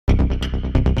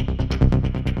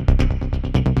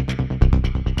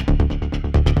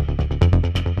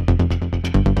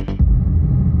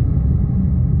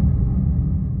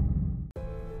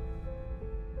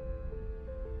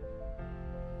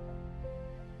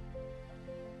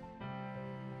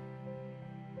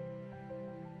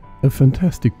A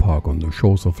fantastic park on the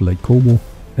shores of Lake Como,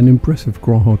 an impressive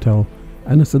Grandhotel,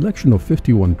 and a selection of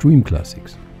 51 dream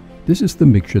classics. This is the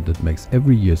mixture that makes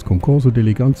every year's Concorso D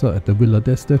Eleganza at the Villa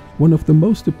d'Este one of the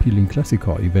most appealing classic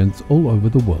car events all over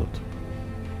the world.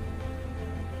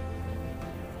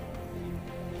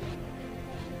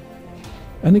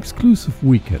 An exclusive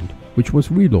weekend which was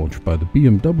relaunched by the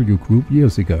BMW Group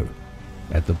years ago,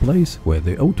 at the place where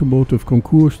the automotive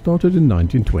concours started in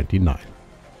 1929.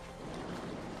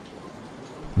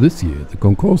 This year the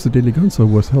Concorso D Eleganza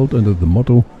was held under the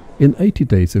motto "In 80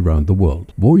 Days Around the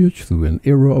World, Voyage Through an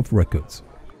Era of Records."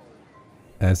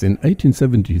 As in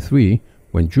 1873,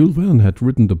 when Jules Verne had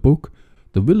written the book,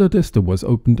 the Villa d'Este was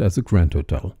opened as a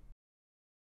Grandhotel.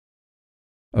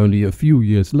 Only a few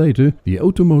years later, the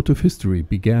automotive history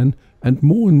began and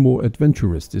more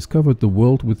adventurers discovered the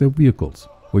world with their vehicles,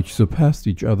 which surpassed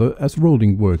each other as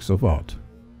rolling works of art.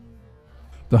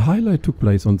 The highlight took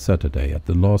place on Saturday at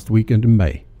the last weekend in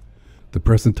May. The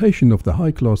presentation of the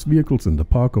high-class vehicles in the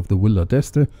park of the Villa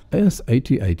d'Este as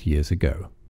 88 years ago.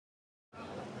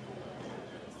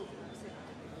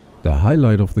 The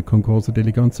highlight of the Concorso D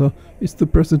Eleganza is the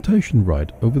presentation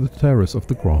ride over the terrace of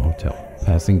the Grandhotel,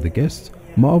 passing the guests,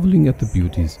 marveling at the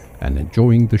beauties and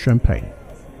enjoying the champagne.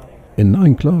 In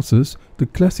 9 classes, the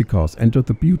classic cars entered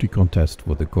the beauty contest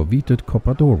for the coveted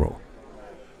Coppa d'Oro.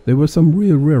 There were some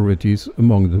real rarities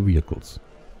among the vehicles.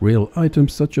 Real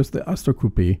items such as the Astra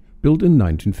Coupe, built in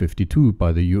 1952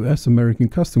 by the US-American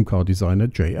custom car designer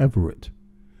J. Everett.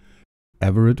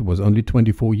 Everett was only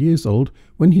 24 years old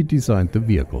when he designed the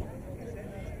vehicle.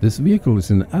 This vehicle is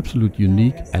an absolute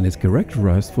unique and is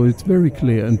characterized for its very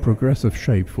clear and progressive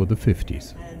shape for the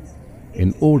 50s.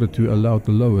 In order to allow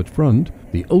the lowered front,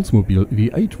 the Oldsmobile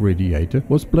V8 radiator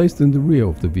was placed in the rear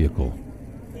of the vehicle.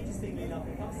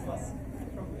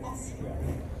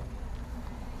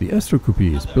 The Astra Coupe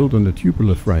is built on a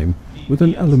tubular frame with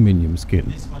an aluminium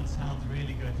skin.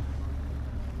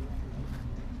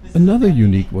 Another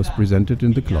unique was presented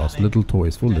in the class Little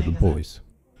Toys for Little Boys,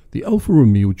 the Alfa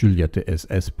Romeo Giulietta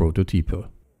SS Prototype.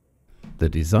 The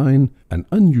design, an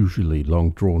unusually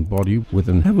long drawn body with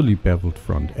a heavily beveled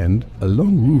front end, a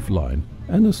long roof line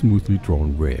and a smoothly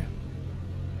drawn rear.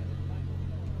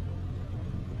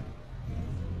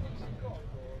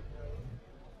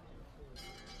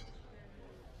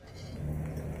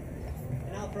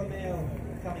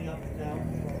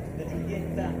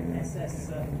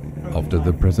 After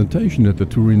the presentation at the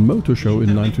Turin Motor Show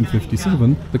in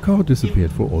 1957, the car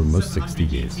disappeared for almost 60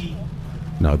 years.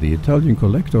 Now the Italian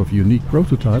collector of unique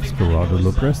prototypes, Corrado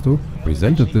Lopresto,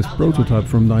 presented this prototype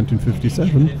from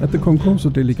 1957 at the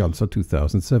Concorso D Eleganza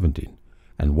 2017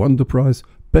 and won the prize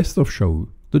Best of Show,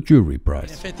 the jury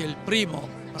prize.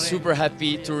 Super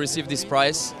happy to receive this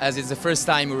prize, as it's the first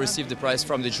time we received the prize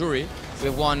from the jury.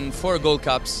 We've won 4 Gold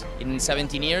Cups in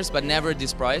 17 years, but never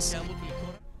this prize.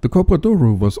 The Coppa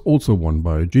d'Oro was also won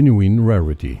by a genuine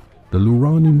rarity, the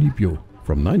Lurani Libio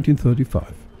from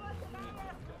 1935.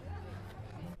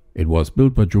 It was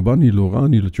built by Giovanni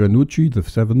Lurani Giannucci, the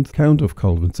 7th Count of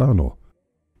Calvenzano.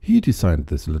 He designed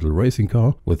this little racing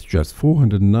car with just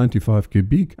 495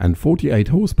 cubic and 48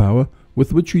 horsepower,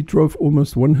 with which he drove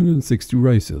almost 160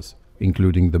 races,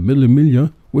 including the Mille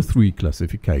Miglia with 3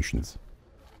 classifications.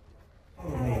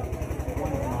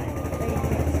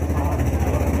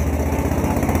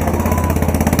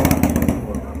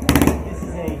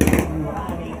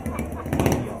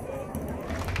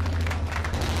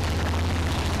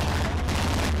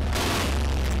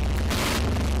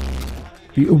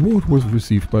 The award was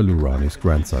received by Lurani's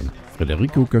grandson,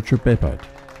 Federico Gaccia-Beppard.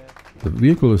 The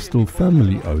vehicle is still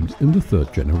family owned in the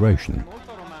 3rd generation.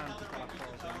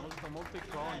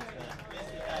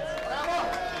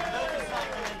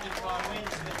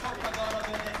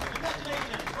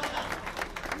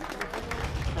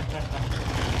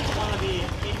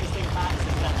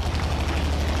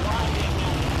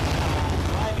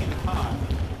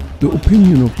 The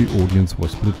opinion of the audience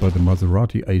was split by the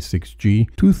Maserati A6G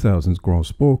 2000 Grand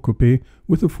Sport Coupe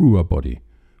with a Frua body,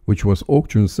 which was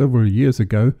auctioned several years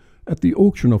ago at the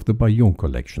auction of the Bayonne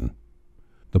collection.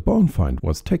 The barn find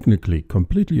was technically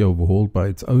completely overhauled by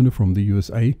its owner from the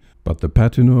USA, but the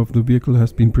patina of the vehicle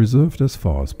has been preserved as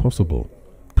far as possible,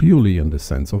 purely in the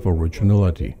sense of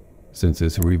originality. Since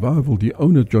its revival, the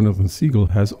owner Jonathan Siegel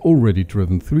has already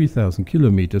driven 3,000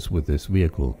 kilometers with this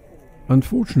vehicle.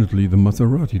 Unfortunately, the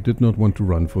Maserati did not want to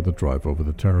run for the drive over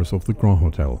the terrace of the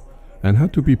Grandhotel and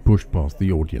had to be pushed past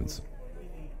the audience.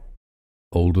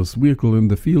 Oldest vehicle in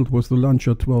the field was the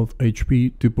Lancia 12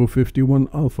 HP Tipo 51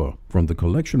 Alfa from the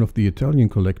collection of the Italian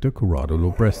collector Corrado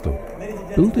Lopresto,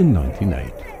 built in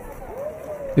 1908.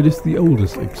 It is the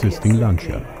oldest existing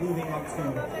Lancia.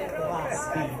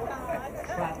 speed,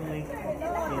 traveling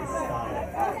in style.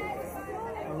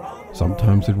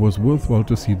 Sometimes it was worthwhile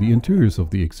to see the interiors of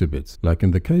the exhibits, like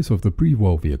in the case of the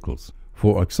pre-war vehicles.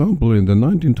 For example, in the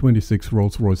 1926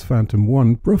 Rolls-Royce Phantom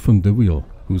 1 Bruffin de Ville,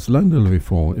 whose Landelay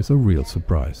font is a real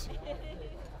surprise.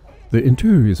 The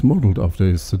interior is modeled after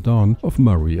his sedan of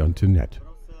Marie Antoinette.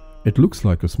 It looks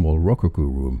like a small rococo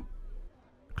room.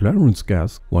 Clarence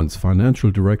Gask, once financial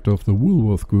director of the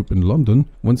Woolworth Group in London,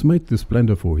 once made this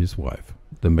splendor for his wife.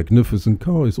 The magnificent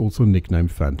car is also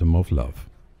nicknamed Phantom of Love.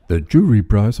 The jury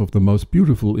prize of the most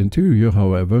beautiful interior,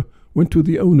 however, went to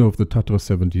the owner of the Tatra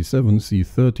 77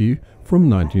 C30 from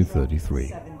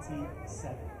 1933.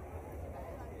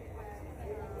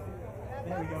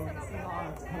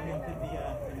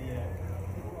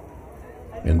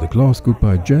 In the class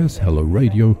Goodbye Jazz, Hello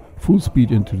Radio, full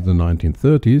speed into the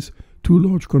 1930s, two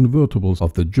large convertibles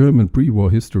of the German pre-war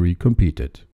history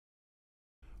competed.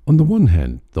 On the one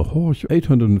hand, the Horch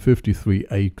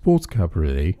 853A Sports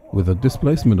Cabriolet, with a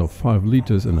displacement of 5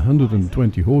 liters and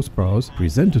 120 horsepower,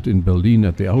 presented in Berlin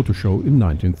at the Auto Show in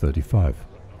 1935,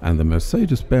 and the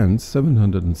Mercedes-Benz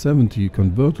 770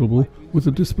 convertible with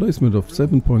a displacement of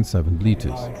 7.7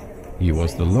 liters. He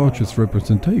was the largest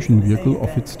representation vehicle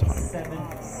of its time.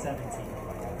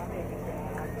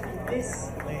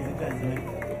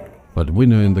 But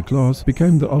winner in the class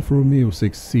became the Alfa Romeo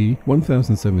 6C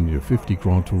 1750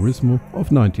 Gran Turismo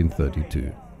of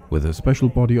 1932, with a special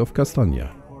body of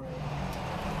Castagna.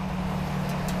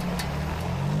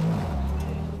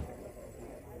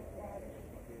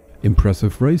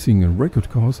 Impressive racing and record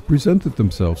cars presented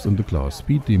themselves in the class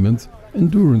Speed Demons,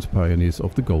 endurance pioneers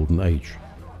of the Golden Age.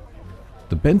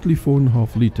 The Bentley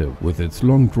 4.5 litre, with its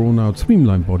long drawn-out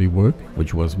streamline bodywork,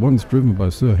 which was once driven by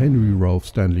Sir Henry Ralph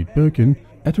Stanley Birkin,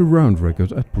 at a round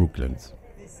record at Brooklands.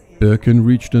 Birkin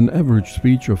reached an average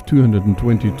speed of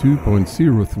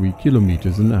 222.03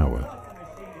 km an hour.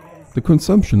 The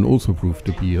consumption also proved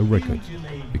to be a record,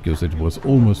 because it was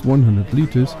almost 100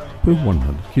 liters per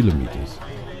 100 kilometers.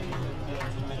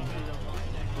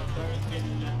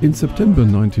 In September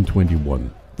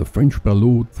 1921, the French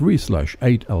Ballot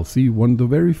 3/8 LC won the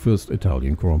very first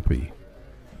Italian Grand Prix.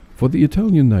 For the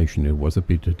Italian nation it was a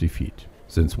bitter defeat,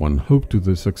 since one hoped to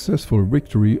the successful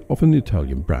victory of an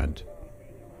Italian brand.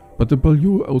 But the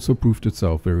Ballot also proved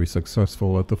itself very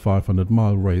successful at the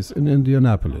 500-mile race in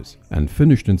Indianapolis, and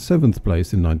finished in 7th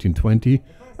place in 1920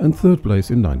 and 3rd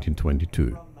place in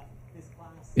 1922.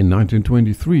 In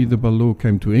 1923 the Ballot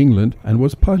came to England and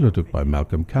was piloted by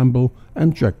Malcolm Campbell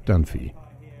and Jack Dunphy.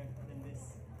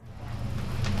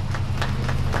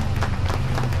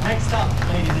 Next up,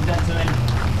 ladies and gentlemen,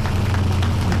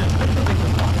 with a little bit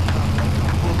of luck,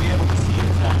 we'll be able to see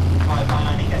it drive by. I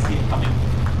think I see it coming.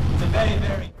 It's a very...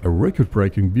 A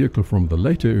record-breaking vehicle from the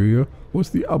later era was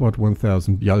the Abarth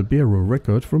 1000 Bialbero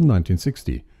record from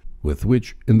 1960, with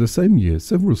which in the same year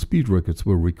several speed records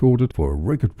were recorded for a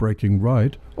record-breaking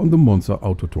ride on the Monza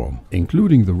Autodrome,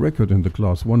 including the record in the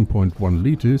class 1.1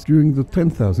 liters during the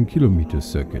 10,000 km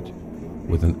circuit,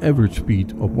 with an average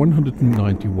speed of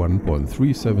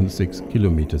 191.376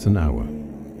 km an hour.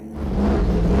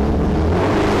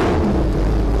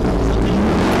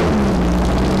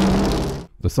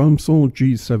 The Samson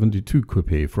G72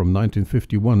 Coupe from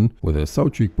 1951 with a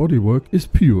Sauchik bodywork is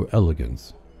pure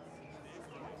elegance.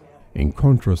 In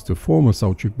contrast to former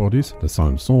Sauchik bodies, the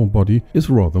Samson body is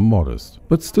rather modest,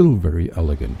 but still very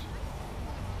elegant.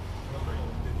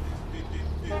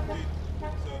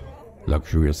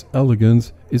 Luxurious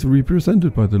elegance is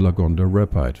represented by the Lagonda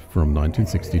Rapide from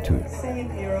 1962.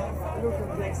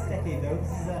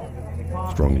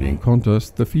 Strongly in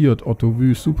contrast, the Fiat Otto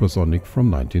Vue Supersonic from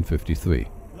 1953,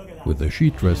 with a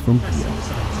sheet dress from Kia.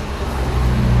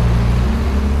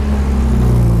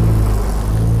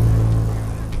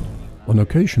 On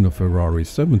occasion of Ferrari's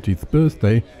 70th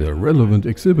birthday, the relevant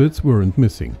exhibits weren't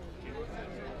missing,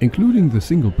 including the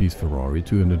single-piece Ferrari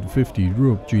 250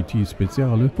 Europe GT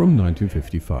Speciale from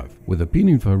 1955, with a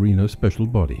Pininfarina special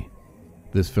body.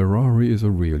 This Ferrari is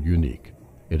a real unique.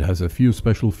 It has a few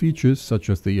special features such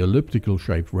as the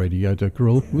elliptical-shaped radiator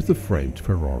grille with the framed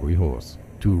Ferrari horse,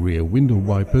 2 rear window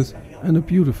wipers and a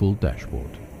beautiful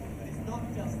dashboard.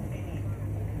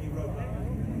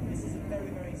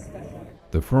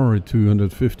 The Ferrari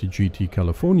 250 GT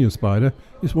California Spider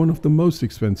is one of the most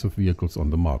expensive vehicles on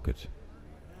the market.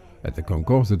 At the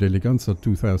Concorso D Eleganza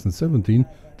 2017,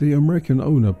 the American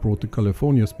owner brought the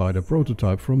California Spider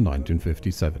prototype from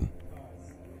 1957.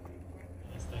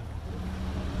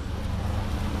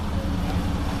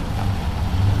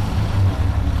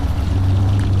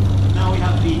 Now we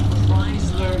have the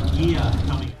Chrysler Ghia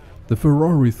coming. The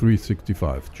Ferrari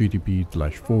 365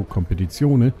 GTB/4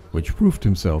 Competizione, which proved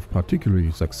himself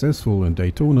particularly successful in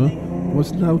Daytona,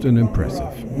 was loud and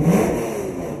impressive.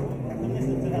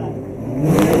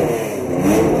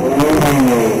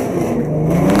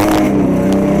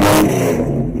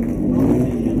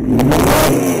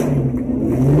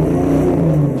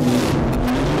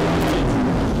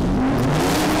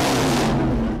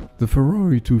 The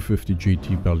Ferrari 250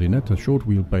 GT Berlinetta short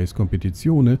wheelbase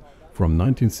Competizione from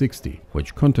 1960,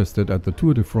 which contested at the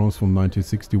Tour de France from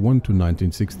 1961 to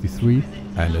 1963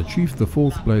 and achieved the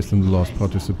 4th place in the last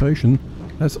participation,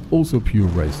 has also pure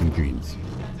racing genes.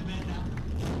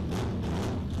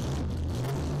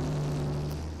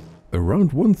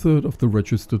 Around 1/3 of the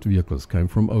registered vehicles came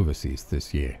from overseas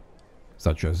this year,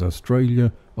 such as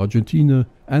Australia, Argentina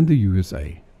and the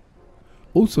USA.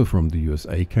 Also from the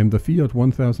USA came the Fiat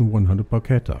 1100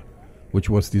 Barchetta, which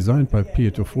was designed by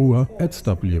Pietro Frua at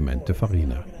Stabilimento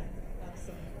Farina.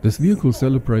 This vehicle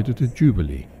celebrated a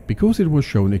jubilee because it was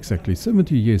shown exactly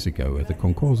 70 years ago at the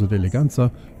Concorso D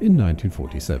Eleganza in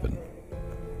 1947.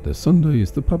 The Sunday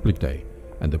is the public day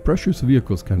and the precious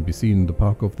vehicles can be seen in the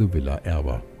park of the Villa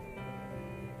Erba.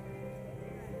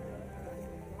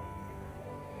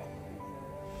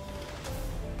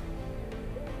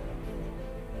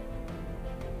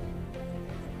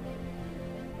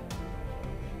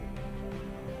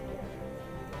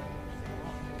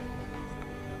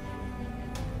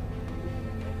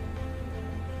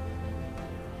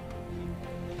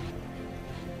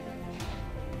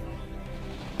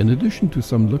 In addition to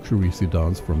some luxury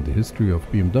sedans from the history of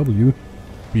BMW,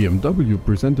 BMW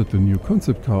presented the new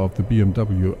concept car of the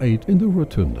BMW 8 in the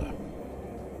Rotunda.